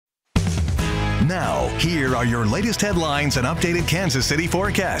Now, here are your latest headlines and updated Kansas City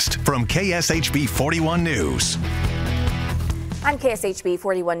forecast from KSHB 41 News. I'm KSHB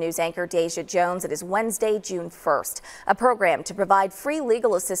 41 News anchor Deja Jones. It is Wednesday, June 1st. A program to provide free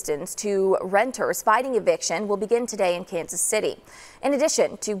legal assistance to renters fighting eviction will begin today in Kansas City. In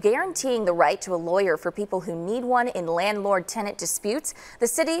addition to guaranteeing the right to a lawyer for people who need one in landlord-tenant disputes, the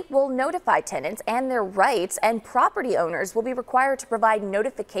city will notify tenants and their rights, and property owners will be required to provide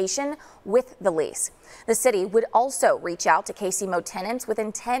notification with the lease. The city would also reach out to KSHB tenants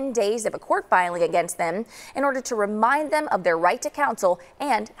within 10 days of a court filing against them in order to remind them of their right to counsel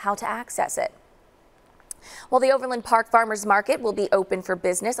and how to access it. Well, the Overland Park Farmers Market will be open for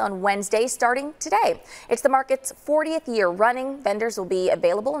business on Wednesday starting today. It's the market's 40th year running. Vendors will be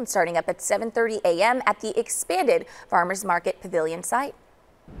available and starting up at 7:30 a.m. at the expanded Farmers Market Pavilion site.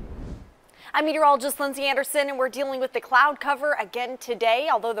 I'm meteorologist Lindsay Anderson, and we're dealing with the cloud cover again today.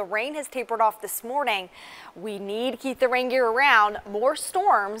 Although the rain has tapered off this morning, we need to keep the rain gear around. More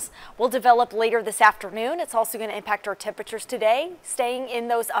storms will develop later this afternoon. It's also going to impact our temperatures today, staying in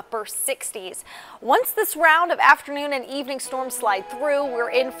those upper 60s. Once this round of afternoon and evening storms slide through, we're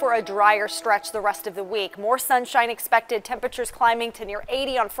in for a drier stretch the rest of the week. More sunshine expected, temperatures climbing to near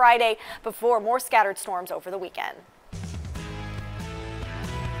 80 on Friday before more scattered storms over the weekend.